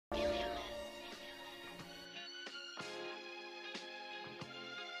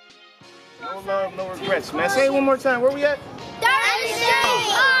No love, no regrets, man. Say it one more time. Where we at? 36.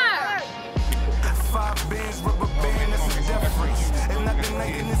 5 bands, rubber band, that's a death race. And nothing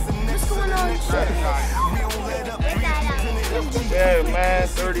like this and this. What's going on? We don't let up. Yeah, man,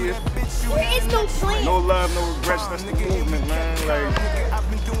 30th. Where is no plan? No love, no regrets. That's the movement, man. Like,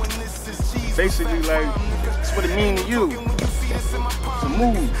 basically, like, that's what it means to you. It's a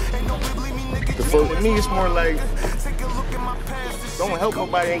move. To me, it's more like, don't help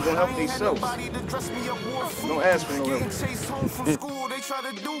nobody, ain't gonna help themselves. Don't ask for no help. Still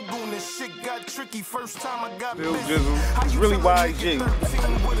Gizzle. It's really YG.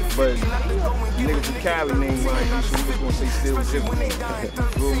 But niggas from Cali named YG, so I'm just gonna say Still Gizzle.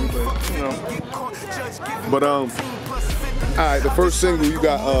 But alright, the first single you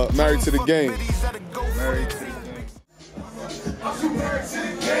got Married to the Game. Married to the Game. I'm too married to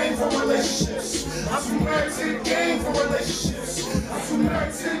the game for relationships. I'm too married to the game for relationships. I'm too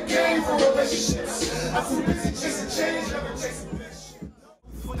married to the game for relationships. I'm too busy chasing change, never chasing bitch.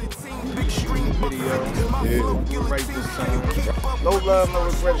 Video. Yeah. Right this time. No love, no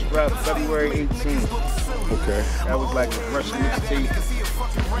regrets dropped February 18th. Okay. That was like a rush mixtape.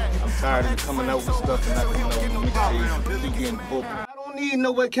 I'm tired of coming out with stuff and not coming out with mixtape. Keep getting booked. I don't need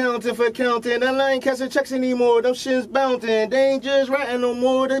no accounting for counting. I ain't cashing checks anymore. Them shit's bouncing. They ain't just writing no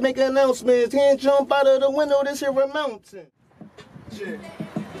more. They make announcements. Can't jump out of the window. This here a mountain. Shit.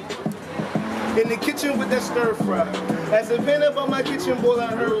 In the kitchen with that stir fry. As a pen up on my kitchen, boy, I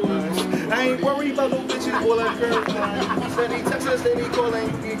heard lines. I ain't worried about no bitches, boy, I curve lines. Said he text us, said he calling,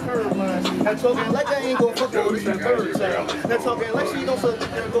 you get curve lines. I'm talking like I ain't gon' fuck her, this the third time. They're talking like she gon' suck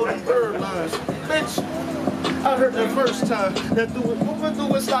their golden bird lines. Bitch, I heard the first time. That do it, moving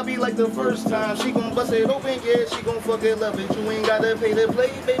through it sloppy like the first time. She gon' bust it open, yeah, she gon' fucking love it. You ain't gotta pay to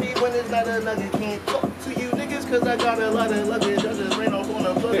play, baby, when it's not a nugget. Can't talk to you niggas, cause I got a lot of luggage. I just ran off on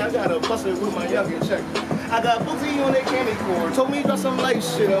a plug, I gotta bust it with my youngin' check. I got Aboogsy on that candy cord. Told me drop some light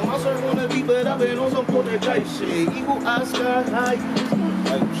shit. I'm also wanna be, but I've been on some poltergeist shit. Eagle eye sky high,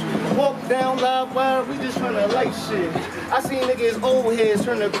 walk down live wire, we just tryna light shit. I seen niggas old heads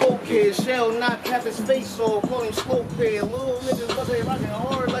turn to coke kids. Shell knock half his face off, call him slow pay. Little niggas bust they rockin'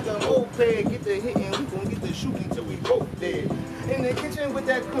 hard like a moped. Get the hitting, we gon' get the shooting till we both dead. In the kitchen with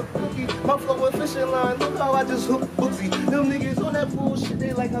that cookie, my flow with fishing line. Look how I just hook Aboogsy. Them niggas on that bullshit,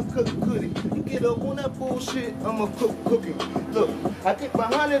 they like I'm cook goody. You get up on that bullshit, I'ma cook cookie. Look, I get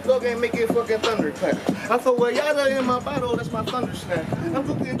behind it dog and make it fucking thunderclap. I throw a yada in my bottle, that's my thunder snap. I'm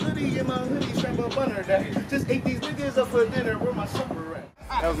cooking goody in my hoodie, strap up under that. Just ate these niggas up for dinner, where my supper at?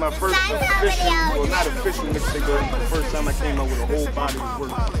 That was my first official, well not official mixtape, but the first time I came out with a whole body of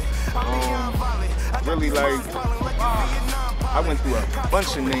work. Really like, I went through a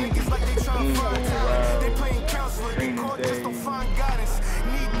bunch of names. Training Day.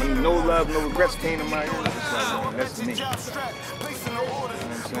 When No Love, No Regrets came to my ears, it's like, that's me. You know what I'm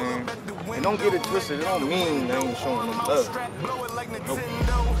saying? And don't get it twisted, it don't mean they ain't showing no love. Nope.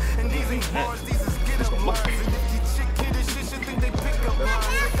 It's a look.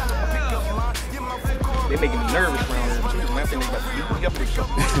 They making me nervous around here too. I think they about to beat me up or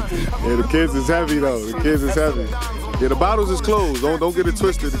something. Yeah, the kids is heavy though. The kids is heavy. Yeah, the bottles is closed. Don't get it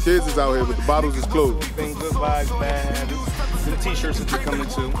twisted. The kids is out here, but the bottles is closed. Been good vibes, bad habits. The t-shirts that you're coming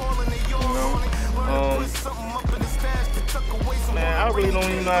to, you know. Man, I really don't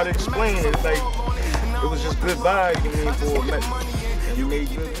even know how to explain it. Like, it was just good vibes. I mean, for a minute. You made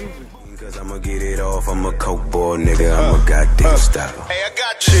good music. Cause I'ma get it off. I'm a coke boy, nigga. I'm a goddamn style. Hey, I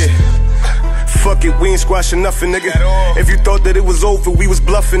got you. Fuck it, we ain't squashing nothing, nigga. If you thought that it was over, we was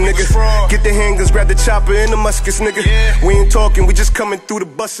bluffing, nigga. Get the handguns, grab the chopper and the muskets, nigga. We ain't talking, we just coming through the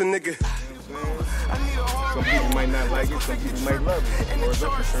bussin', nigga. Some people might not like it, some people might love it. Or it's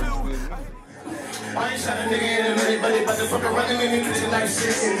up for certain good. I ain't shot a nigga in a minute, but they about to fuck around and make me kitchen like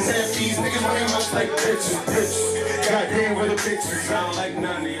shit. And these niggas running much like bitches, bitch. Goddamn with the bitches, I don't like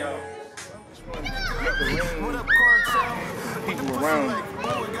none of y'all. People around me.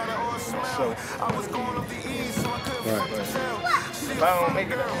 So, Right. if I don't make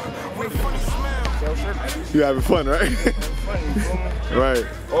it out, You having fun, right? Right.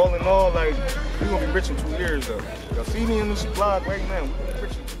 All in all, like, we're gonna be rich in 2 years though. Y'all see me in this vlog right now, we're gonna be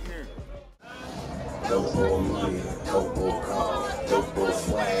rich in 2 years. Dope boy money, dope boy car, dope boy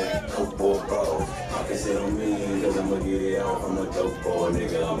swag, dope boy bro. Pockets it on me, cause I'ma get it off. I'm a dope boy,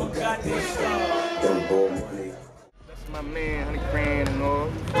 nigga. I'm a goddamn star. Dope boy money. That's my man, 100 grand and all.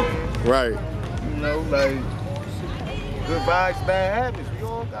 Right. You know, like, good vibes, bad habits.